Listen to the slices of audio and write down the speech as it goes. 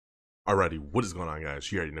Alrighty, what is going on,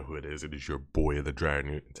 guys? You already know who it is. It is your boy,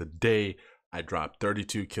 TheDryerNewt. Today, I dropped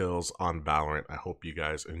 32 kills on Valorant. I hope you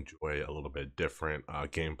guys enjoy a little bit different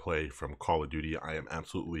gameplay from Call of Duty. I am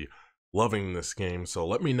absolutely loving this game. So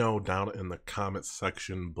let me know down in the comments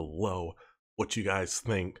section below what you guys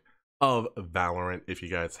think of Valorant. If you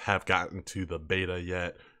guys have gotten to the beta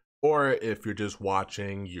yet, or if you're just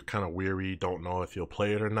watching, you're kind of weary, don't know if you'll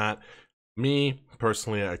play it or not. Me,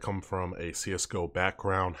 personally, I come from a CSGO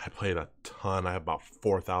background. I played a ton. I have about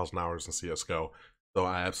 4,000 hours in CSGO. So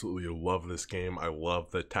I absolutely love this game. I love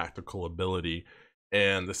the tactical ability.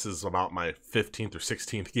 And this is about my 15th or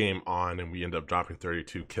 16th game on, and we end up dropping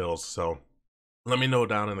 32 kills. So let me know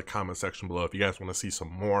down in the comment section below if you guys want to see some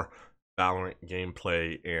more Valorant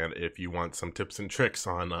gameplay, and if you want some tips and tricks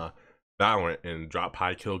on Valorant and drop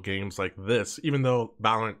high kill games like this. Even though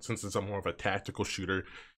Valorant, since it's a more of a tactical shooter,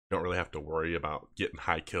 don't really have to worry about getting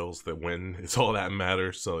high kills. The win is all that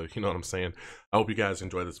matters. So you know what I'm saying. I hope you guys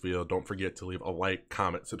enjoy this video. Don't forget to leave a like,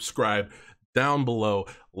 comment, subscribe down below.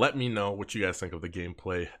 Let me know what you guys think of the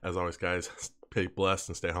gameplay. As always, guys, stay blessed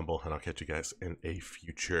and stay humble, and I'll catch you guys in a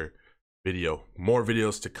future video. More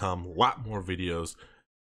videos to come, a lot more videos.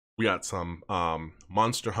 We got some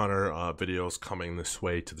Monster Hunter videos coming this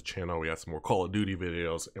way to the channel. We got some more Call of Duty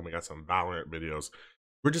videos, and we got some Valorant videos.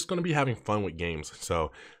 We're just going to be having fun with games.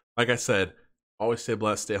 So like I said, always stay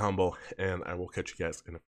blessed, stay humble, and I will catch you guys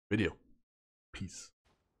in a video. Peace.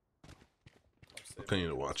 I'll continue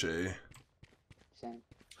to watch A. Same.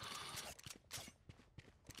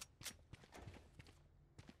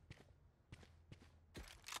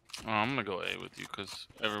 I'm gonna go A with you because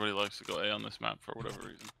everybody likes to go A on this map for whatever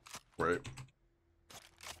reason. Right.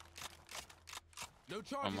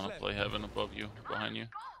 I'm gonna play heaven above you, behind you.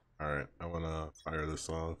 Alright, I want to fire this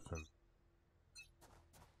off. And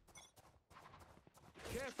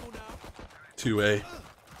 2A.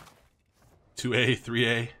 2A,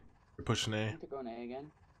 3A. You're pushing A. To go on A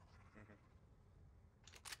again.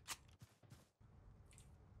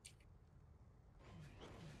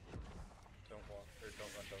 Don't walk, or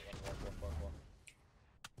don't run, walk.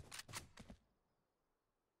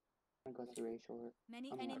 I'm gonna go through A short.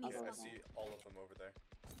 Many I'm enemies Yeah, I spotted. see all of them over there.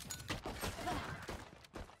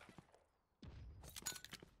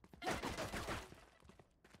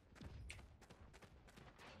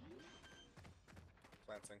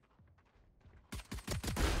 Planting.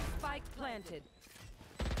 Spike planted.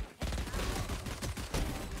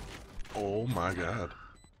 Oh my god.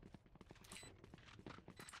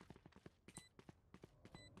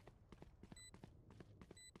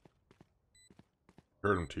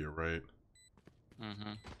 Heard him to your right.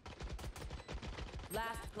 Mm-hmm.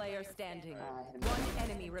 Last player standing. I hit him. One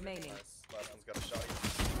enemy remaining. Nice. Last one's got a shot.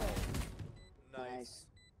 Nice.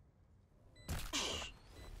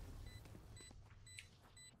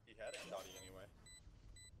 He had a shotty anyway.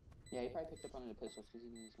 Yeah, he probably picked up one of the pistols because he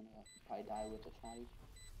knew he was gonna probably die with a shotty.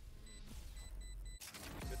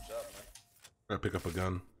 Good job, man. I pick up a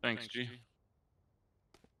gun. Thanks, G.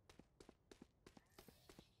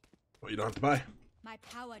 Well, you don't have to buy. My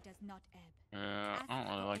power does not ebb. Yeah, I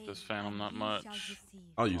don't really like this Ask for Phantom aid, that and much. you shall receive.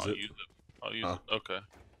 I'll use it. I'll use it. Okay.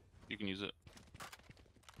 You can use it.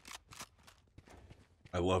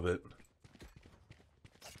 I love it.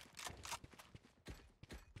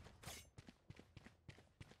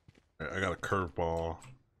 Alright, I got a curveball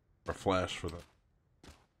or flash for them.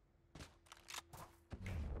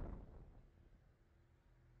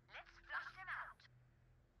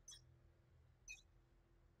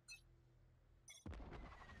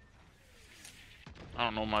 I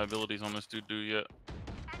don't know what my abilities on this dude do yet.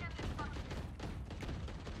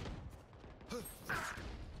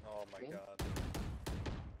 Oh my Yeah. god.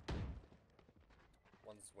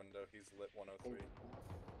 One's window, he's lit 103.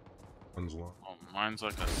 One's long. Oh, mine's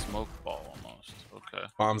like a smoke ball almost. Okay.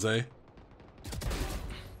 Bombs A.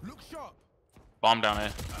 Look sharp. Bomb down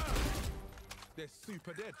A. They're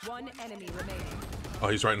super dead. One enemy remaining. Oh,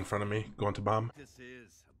 he's right in front of me. Going to bomb. This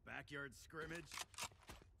is a backyard scrimmage.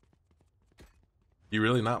 You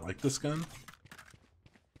really not like this gun?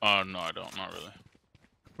 No, I don't. Not really.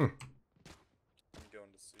 I'm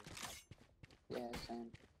going to see. Yeah, same.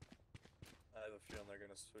 I have a feeling they're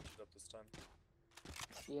gonna switch it up this time.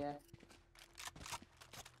 Yeah.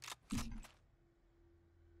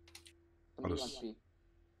 I'll Somebody just- wants B.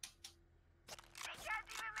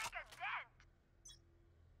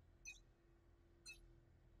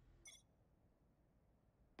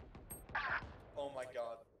 Oh my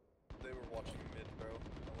god. They were watching mid, bro.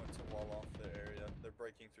 I went to wall off their area. They're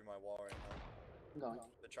breaking through my wall right now. I'm going.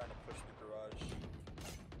 They're trying to push the garage.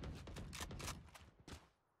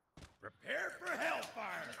 Prepare for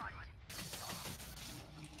hellfire.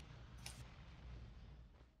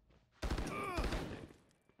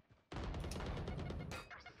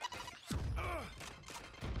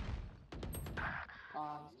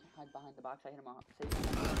 hide behind the box. I hit him off. Save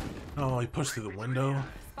him. Oh, he pushed through the window.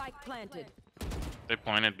 Spike planted. They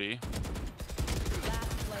planted B. Last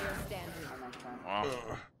player standing. Oh, nice try.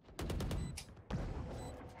 Wow.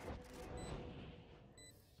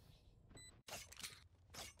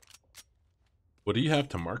 What do you have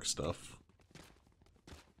to mark stuff?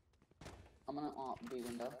 I'm gonna B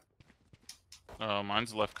window.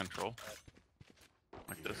 Mine's left control.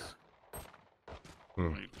 Like this.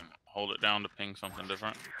 Hmm. You can hold it down to ping something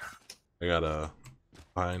different. I gotta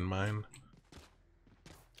find mine.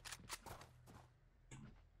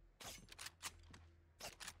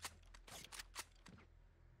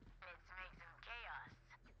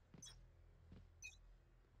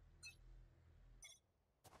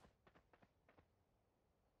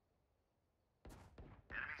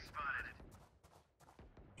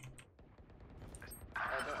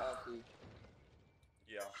 Oh, they're all C.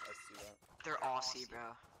 Yeah, I see that. They're all C, bro.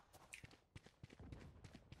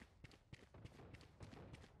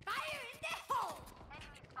 Fire in the hole!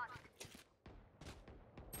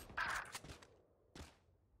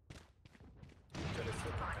 Jet is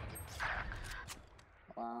still contending.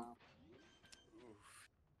 Wow. Oof.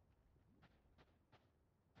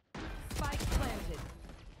 Spike planted.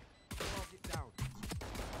 Target down.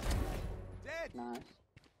 Dead. Nice.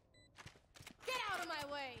 Get out of my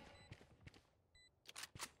way!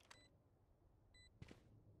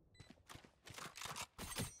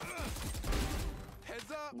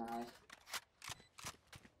 Heads up. Nice.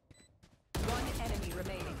 One enemy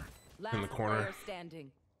remaining. Last In the corner. player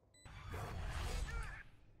standing.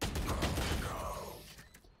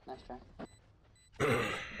 Nice try.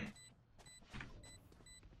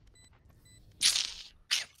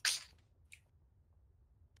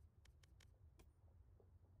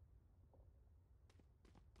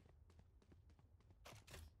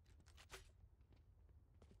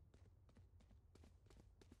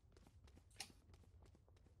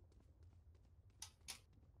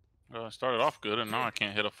 I started off good, and now I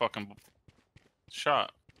can't hit a fucking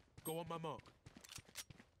shot. Go on my mark.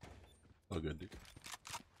 Oh, good, dude.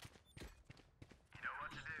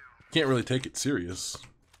 Can't really take it serious.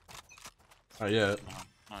 Not yet.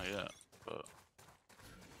 Not yet, but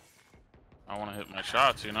I want to hit my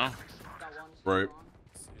shots, you know? Got one. Right. Long.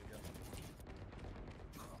 See again.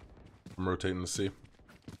 I'm rotating to C.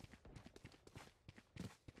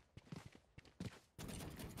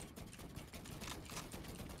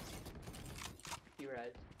 He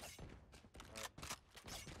res.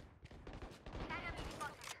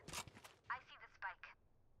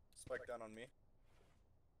 Spike down on me.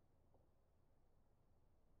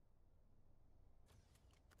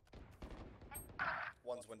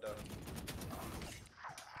 One's window.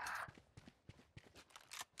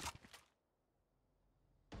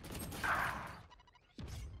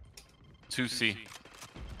 Two C.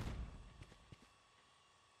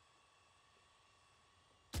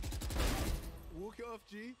 Walk it off,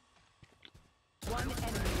 G. One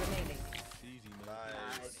enemy remaining. Easy, man.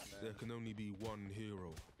 Nice, There man. can only be one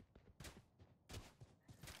hero.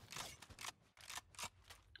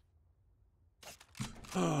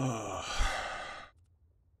 Can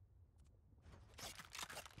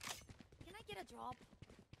I get a drop?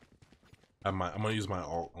 I'm gonna use my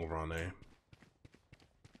alt over on A.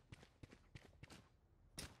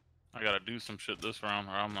 I gotta do some shit this round,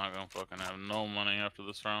 or I'm not gonna fucking have no money after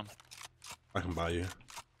this round. I can buy you.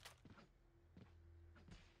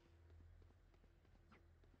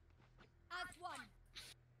 As one.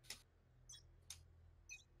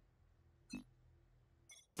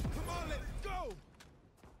 Come on, let's go.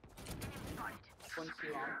 One C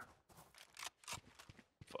long.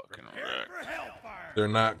 Fucking wreck. For hellfire. They're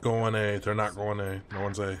not going A. They're not going A. No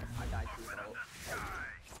one's A. I died too low.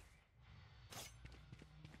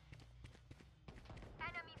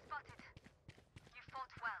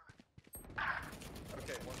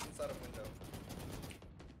 Okay, one's inside a window.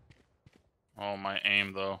 Oh, my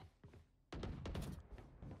aim though.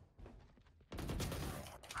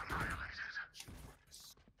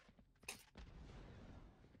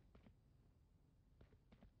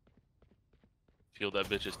 Peel that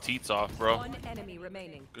bitch's teats off, bro. One enemy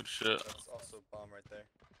remaining. Good shit. That's also a bomb right there.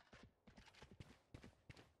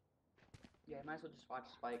 Yeah, might as well just watch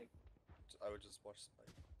Spike. I would just watch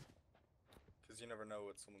Spike. Because you never know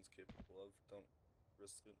what someone's capable of. Don't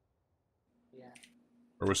risk it. Yeah.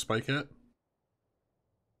 Where was Spike at?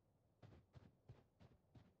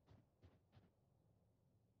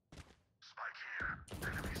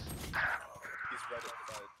 He's right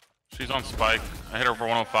outside. She's on spike. I hit her for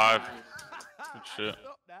 105. Nice. Good shit.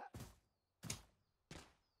 Stop that.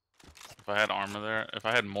 If I had armor there, if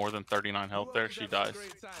I had more than 39 health there, she dies.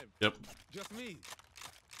 Great time. Yep. Just me.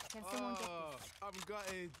 Can someone get this? I've got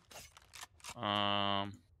a. I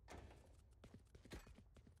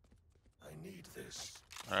need this.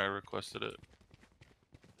 I requested it.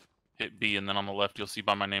 Hit B, and then on the left, you'll see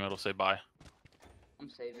by my name, it'll say bye. I'm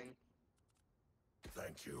saving.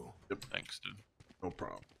 Thank you. Thanks, dude. No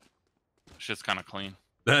problem. Shit's kind of clean.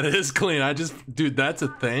 That is clean. Dude, that's a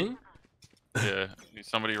thing? Yeah, if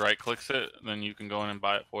somebody right clicks it, then you can go in and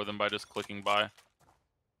buy it for them by just clicking buy.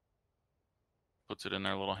 Puts it in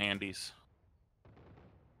their little handies.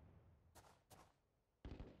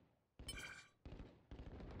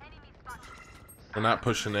 We're not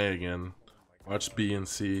pushing A again. Watch B and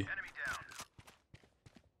C.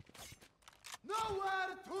 Nowhere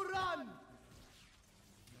to run.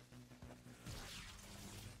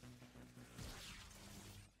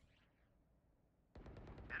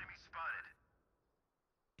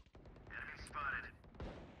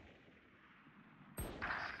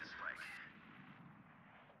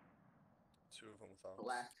 Two of them with The arms.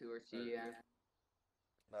 last two are C, yeah.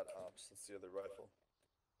 Not arms, that's the other rifle.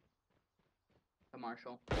 The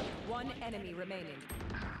Marshall. One enemy remaining.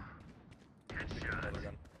 Another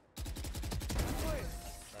gun.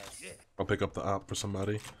 Nice. I'll pick up the op for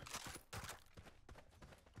somebody.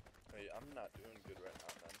 Wait, I'm not doing good right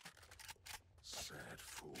now, man. Sad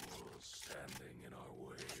fools standing in our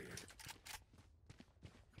way.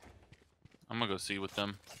 I'm gonna go see with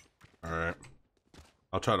them. Alright.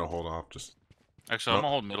 I'll try to hold off. Just. Actually, I'm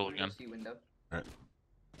gonna hold middle again. C window. Alright.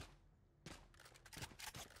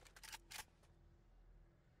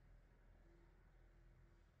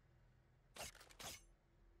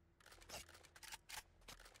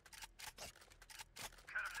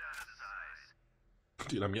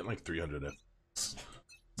 Dude, I'm getting like 300 FPS. It's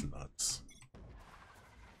nuts.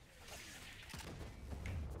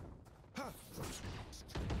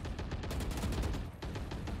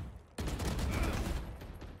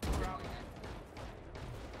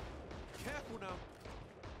 Careful now.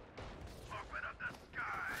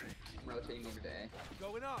 I'm rotating over to A.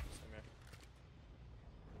 Going up.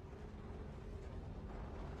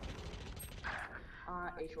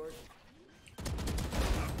 A short.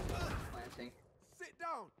 Planting. Sit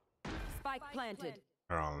down. Spike planted.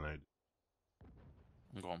 They're all in it.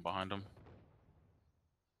 I'm going behind them.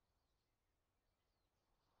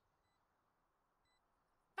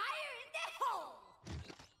 Fire in the hole!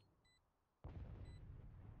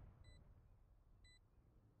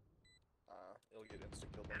 It'll get insta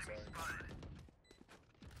killed, I'm sorry.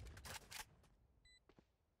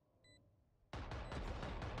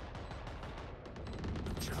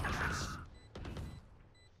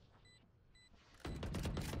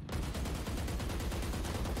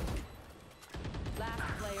 Last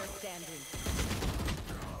player standing.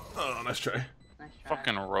 Oh, nice try. Nice try.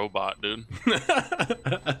 Fucking robot, dude.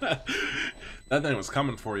 That thing was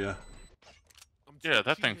coming for you. Yeah,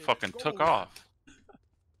 that thing fucking took off.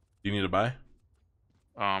 You need to buy?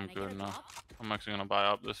 Oh, I'm Can I get good a now. drop? I'm actually gonna buy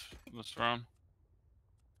up this round.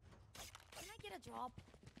 Can I get a drop?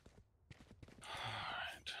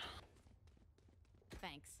 Alright.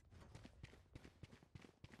 Thanks.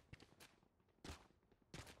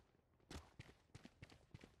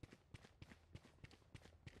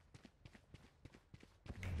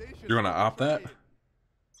 You're gonna opt that?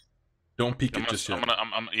 Don't peek I'm it just gonna,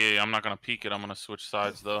 yet. I'm not gonna peek it. I'm gonna switch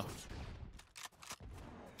sides though.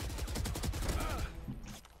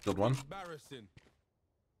 Killed one. Embarrassing.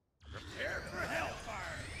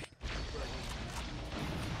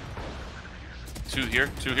 Two here,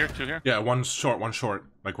 two here, two here. Yeah, one short,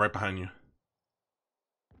 like right behind you.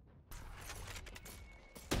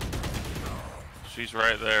 She's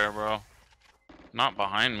right there, bro. Not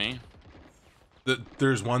behind me.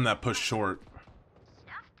 There's one that pushed short.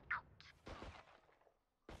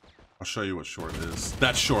 I'll show you what short is.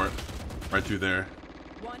 That's short, right through there.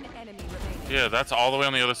 One enemy remaining. Yeah, that's all the way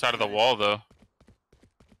on the other side of the wall, though.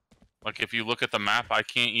 Like, if you look at the map, I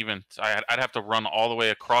can't even... I'd have to run all the way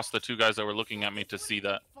across the two guys that were looking at me to see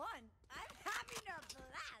that. Fun. I'm having a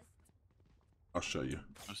blast. I'll show you.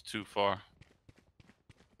 It was too far.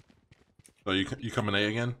 So you coming A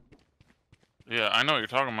again? Yeah, I know what you're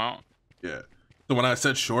talking about. Yeah. So when I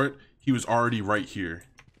said short, he was already right here.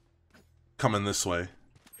 Coming this way.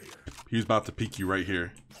 He was about to peek you right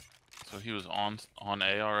here. So he was on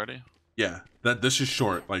A already? Yeah. This is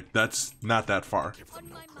short. Like, that's not that far. On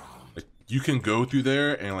my mind. Like, you can go through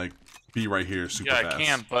there and, like, be right here super Yeah, fast. I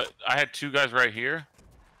can, but I had two guys right here.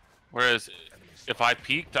 Whereas, if I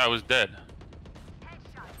peeked, I was dead.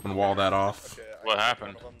 And wall that off. Okay, What I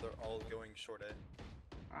happened? One of them, they're all going short A.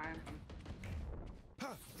 Alright,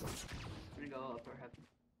 I'm gonna go up or heaven.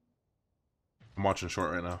 I'm watching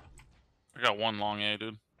short right now. I got one long A,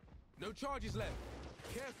 dude. No charges left.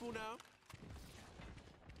 Careful now.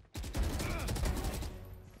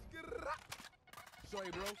 Sorry,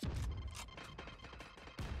 bro.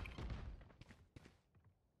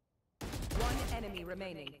 One enemy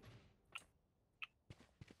remaining.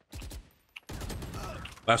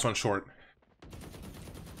 Last one short.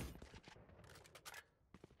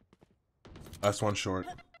 Last one short.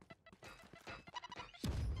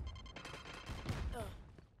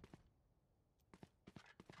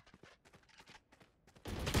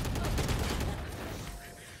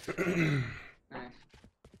 Nice.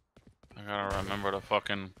 I gotta remember to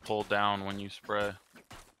fucking pull down when you spray.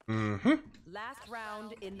 Mm-hmm. Last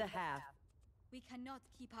round in the half. We cannot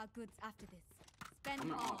keep our goods after this. Spend I'm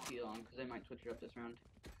gonna all. off heal on because they might switch it up this round.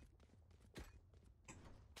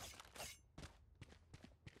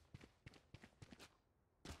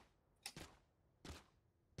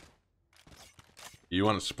 You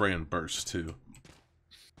want to spray and burst too.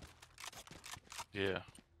 Yeah.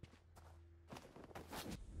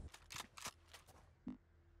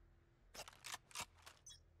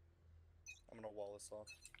 I'm gonna wall this off.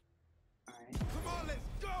 Alright. Come on, let's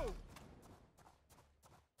go.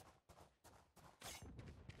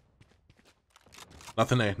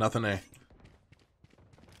 Nothing A, nothing A.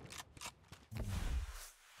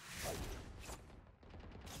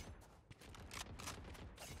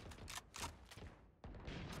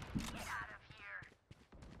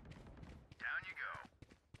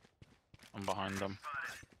 I'm behind them.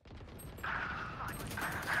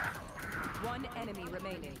 One enemy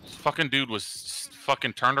remaining. This fucking dude was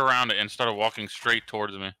fucking turned around and started walking straight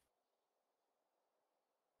towards me.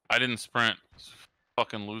 I didn't sprint. This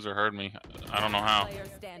fucking loser heard me. I don't know how. Player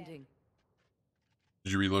standing.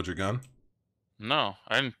 Did you reload your gun? No,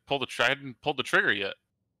 I hadn't pulled the trigger yet.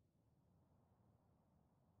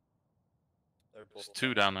 They're both There's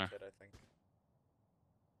two down there. kid, I think.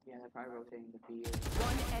 Yeah, they're probably rotating the B.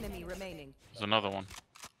 One enemy remaining. There's another one.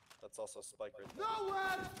 That's also Spike right there.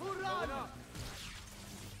 Nowhere to run.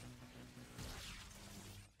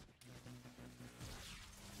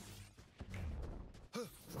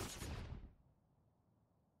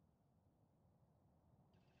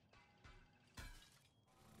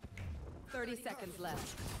 30 seconds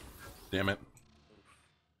left. Damn it.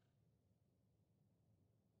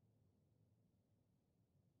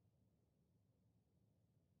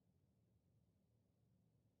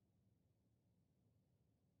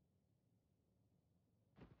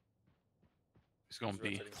 He's going He's B.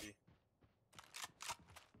 rotating B.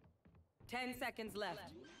 10 seconds left.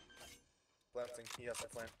 Planting. He has a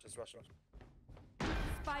plant. Just rush him.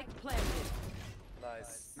 Spike planted.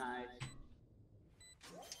 Nice. Nice.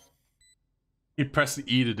 He pressed the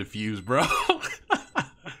E to defuse, bro.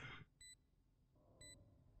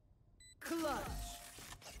 Clutch.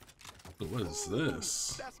 What is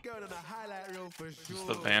this? That's going on a highlight reel for It's sure.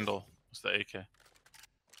 the Vandal. It's the AK.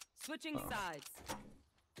 Switching sides.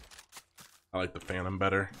 I like the Phantom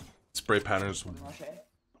better. Spray patterns Okay.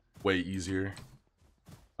 way easier.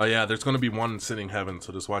 Oh yeah, there's gonna be one sitting heaven,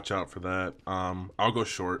 so just watch out for that. I'll go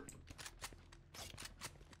short.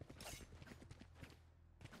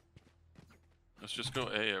 Let's just go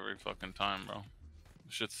A every fucking time, bro.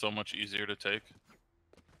 This shit's so much easier to take.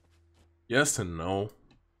 Yes and no.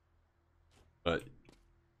 But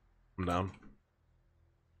I'm down.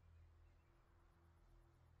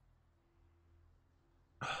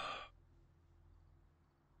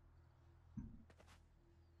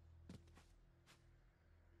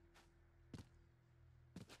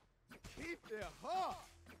 Keep their heart.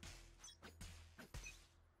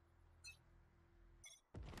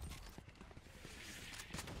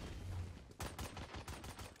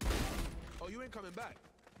 Oh, you ain't coming back.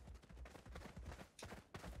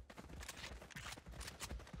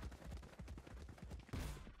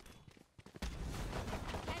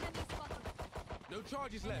 Enemy spotted. No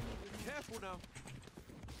charges left. Careful now.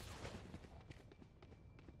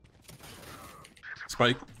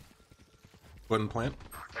 Spike. Go ahead and plant.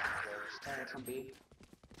 Alright, from B.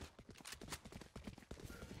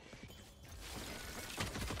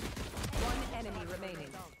 One enemy remaining.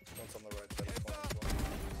 One's on the right side. Of the spawn as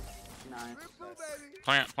well. Nice. Triple, baby.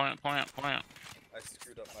 Plant, plant, plant, plant. I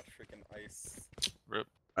screwed up my freaking ice. Rip.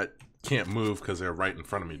 I can't move because they're right in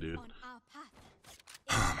front of me, dude. On our path.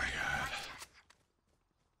 Oh my god.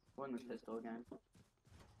 One with pistol again.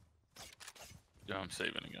 Yeah, I'm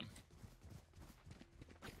saving again.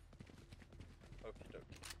 Okie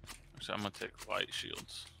dokie. Actually, I'm gonna take light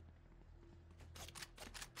shields.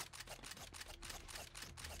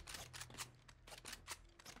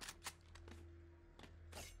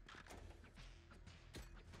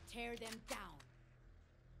 Tear them down.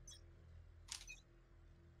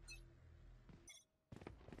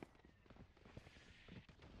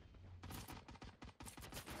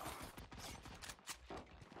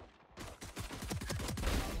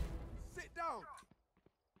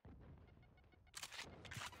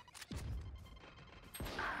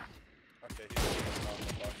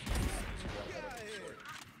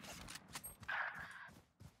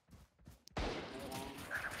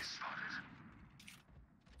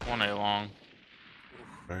 One A long.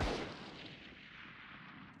 Okay.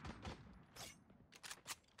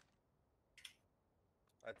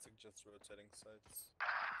 I'd suggest rotating sites.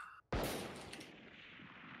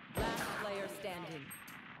 Last player standing.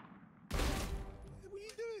 What are you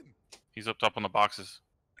doing? He's up top on the boxes.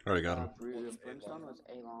 Already got him. Brimstone was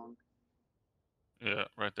A long. Yeah,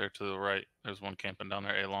 right there to the right. There's one camping down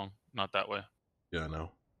there A long. Not that way. Yeah, I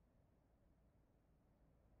know.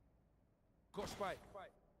 Got spike.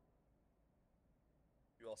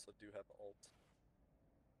 You also do have ult.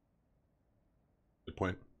 Good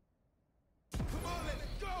point. Come on,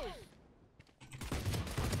 let's go.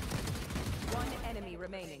 One enemy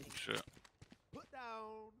remaining. Shit. Put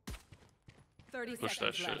down. 30 Push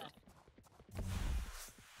that seconds shit. left.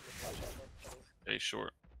 A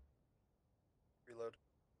short. Reload.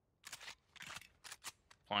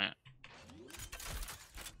 Plant.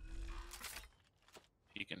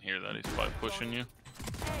 He can hear that. He's probably pushing you.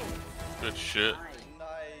 Good shit.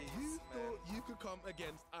 Nice, You man. thought you could come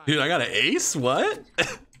against I. Dude, I got an ace? What?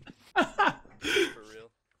 For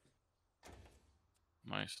real.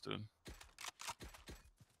 Nice, dude.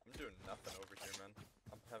 I'm doing nothing over here, man.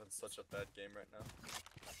 I'm having such a bad game right now.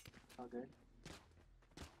 All good.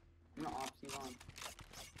 I'm gonna off C1.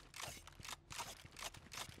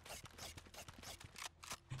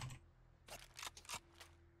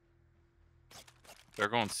 They're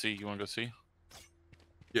going C. You want to go C?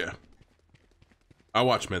 Yeah. I'll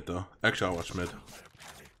watch mid, though. Actually, I'll watch mid.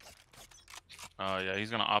 Yeah, he's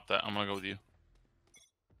going to opt that. I'm going to go with you.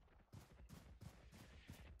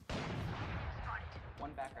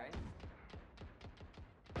 One back right.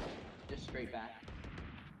 Just straight back.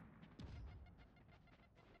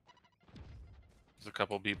 There's a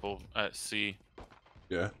couple people at C.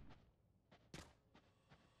 Yeah.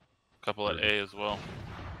 A couple at A as well.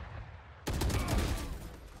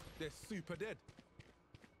 They're super dead.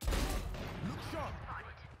 Look sharp.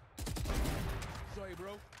 Sorry,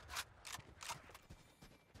 bro.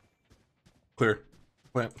 Clear.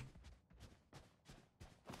 Plant.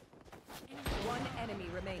 One enemy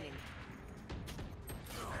remaining.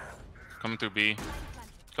 Coming through B.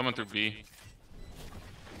 Coming through B.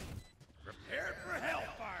 Prepare for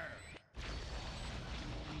hellfire.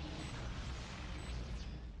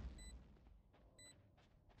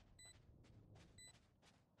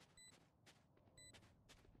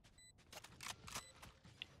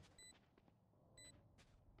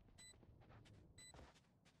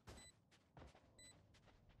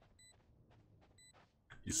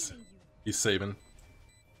 He's saving.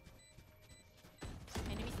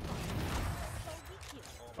 Enemy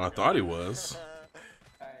I thought he was.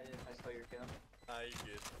 Alright, I stole your kill. Ah, you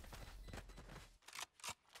good.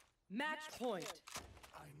 Match point.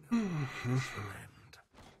 I know this will end.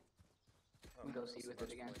 Oh, We go see that's with a it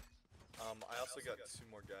nice again. play. I also got 2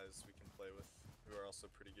 more guys we can play with who are also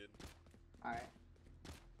pretty good. Alright.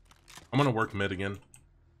 I'm gonna work mid again.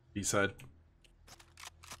 B side.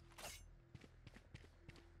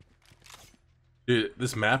 Dude,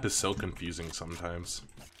 this map is so confusing sometimes.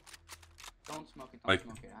 Don't smoke it, don't Like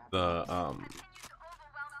smoke it. I have the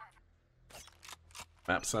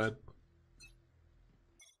map side.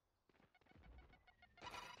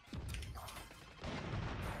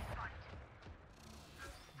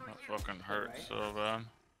 That fucking hurts so bad.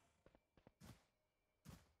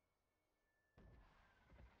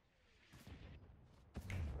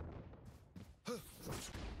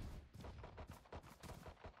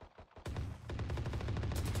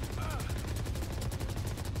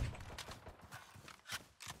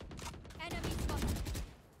 Enemy spotted.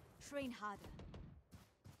 Train harder.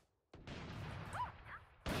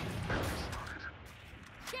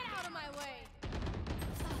 Get out of my way.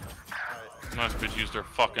 Nice bitch used her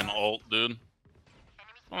fucking ult, dude.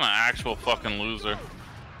 I'm an actual fucking loser.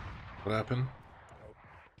 What happened?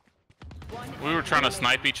 We were trying to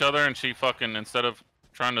snipe each other, and she fucking, instead of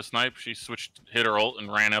trying to snipe, she switched, hit her ult,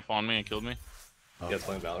 and ran up on me and killed me. You guys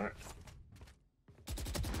playing Valorant?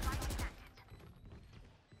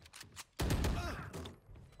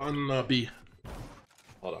 On B.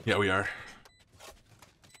 Hold on. Yeah, we are.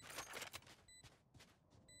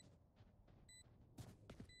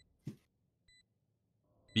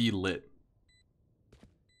 B lit.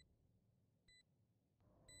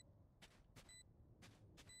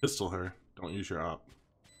 Pistol her. Don't use your op.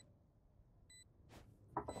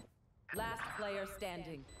 Last player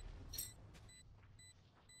standing.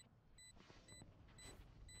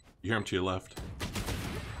 You hear him to your left.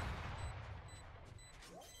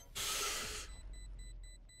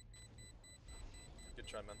 Good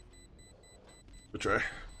try, man. Good try.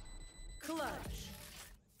 Clutch.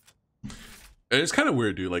 It's kind of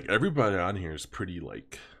weird, dude. Like, everybody on here is pretty,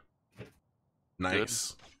 like,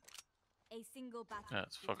 Nice. A single battle. Yeah,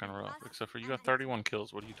 it's fucking rough. Except for you got 31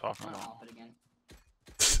 kills. What are you talking I'm gonna about? off it again.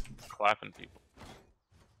 Clapping people.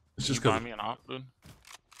 It's Can just you buy because. me an op, dude?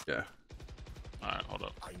 Yeah. Alright, hold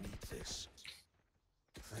up. I need this.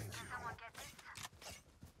 Thank you.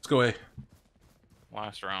 Let's go A.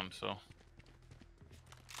 Last round, so.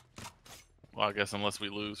 Well, I guess unless we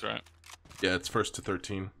lose, right? Yeah, it's first to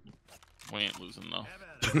 13. We ain't losing though.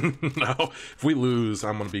 No, if we lose,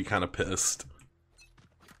 I'm gonna be kind of pissed.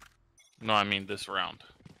 No, I mean this round.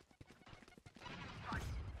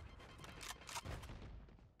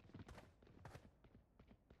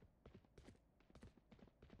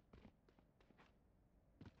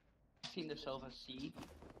 Seen the Silva C.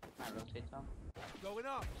 I rotate them. Going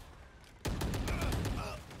up.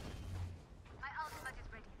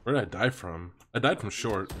 Where did I die from? I died from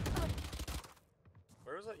short.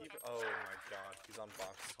 Where was that even? Oh my god, he's on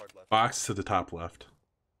box, hard left. Box to the top left.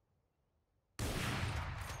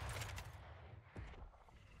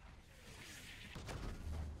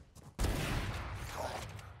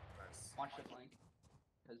 Nice. Watch the flank.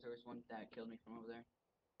 Because there was one that killed me from over there.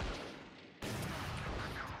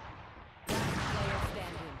 Player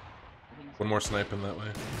standing. I think One more sniping that way.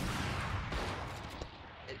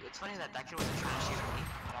 It's funny that that kid wasn't trying to shoot me,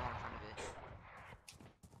 but I'm in front of it.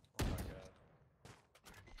 Oh my god.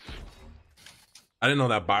 I didn't know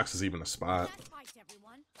that box is even a spot. That fight,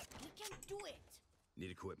 everyone. We can do it.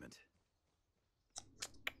 Need equipment.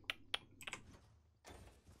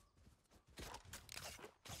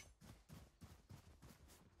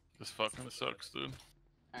 This fucking sucks, dude.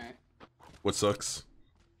 Alright. What sucks?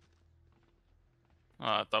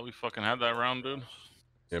 I thought we fucking had that round, dude.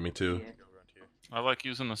 Yeah, me too. Yeah. Go around here. I like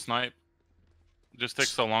using the snipe. It just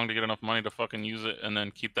takes so long to get enough money to fucking use it and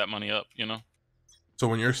then keep that money up, you know? So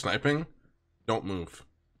when you're sniping, don't move.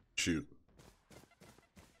 Shoot.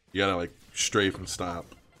 You gotta like strafe and stop.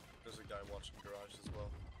 There's a guy watching garage as well.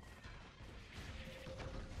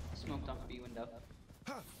 Smoked off B window.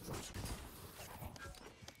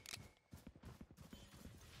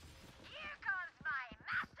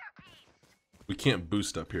 We can't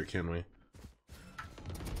boost up here, can we?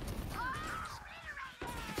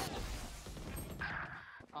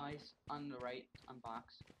 Eyes on the right, on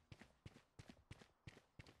box.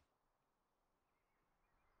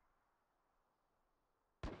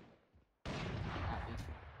 Happy.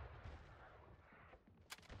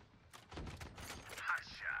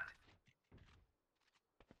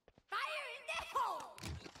 Fire in the hole!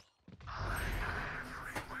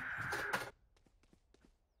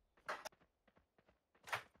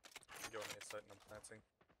 I'm going A site and I'm planting.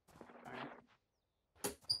 Alright.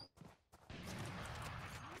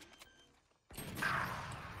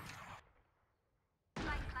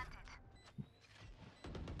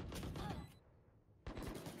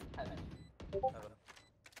 Heaven.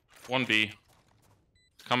 Heaven. 1B.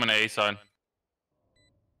 Coming to A side.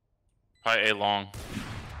 Probably A long.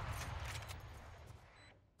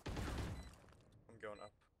 I'm going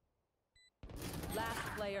up. Last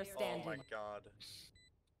player Oh standing. my god.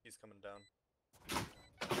 He's coming down.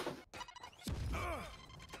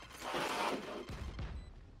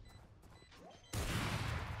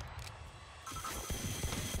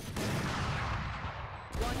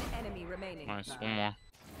 One enemy remaining. Nice, one more.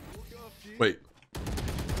 Wait.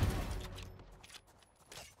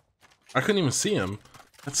 I couldn't even see him.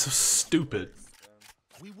 That's so stupid.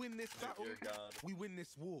 We win this battle. Dear god. We win this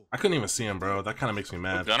war. I couldn't even see him, bro. That kind of makes me What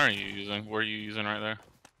mad. gun are you using? What are you using right there?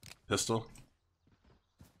 Pistol?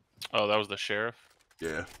 Oh, that was the sheriff?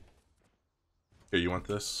 Yeah. Here, you want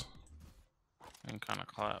this? And kind of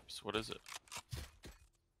collapse. What is it?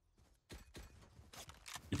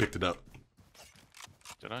 You picked it up.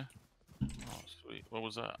 Did I? Oh, sweet. What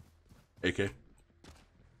was that? AK. Yeah.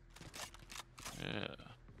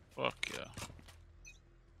 Fuck yeah.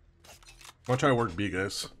 Wanna try to work B,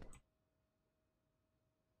 guys?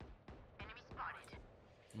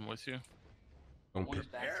 I'm with you. Don't One's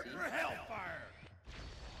pick. back C.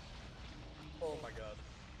 Oh my god.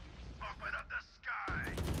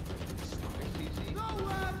 There's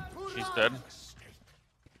 2C. He's dead.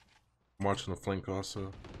 I'm watching the flank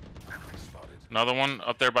also. Another one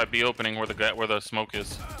up there by B opening where the smoke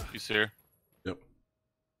is. You see her? Yep.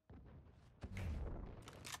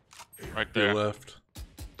 Right B there. left.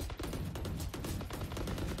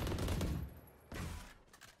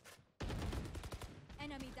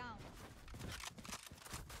 Enemy down.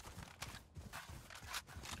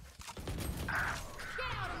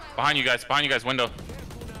 Behind you guys, window.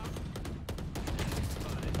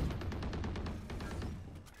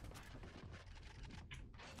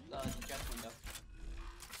 Jet window.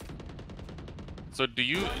 So do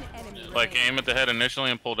you, One enemy like aim at the head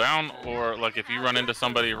initially and pull down, or like if you run into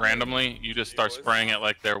somebody randomly, you just start spraying at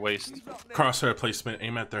like their waist. Crosshair placement,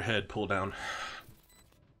 aim at their head, pull down.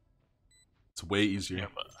 It's way easier. Yeah,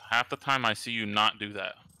 but half the time I see you not do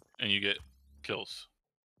that, and you get kills.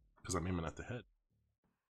 Because I'm aiming at the head.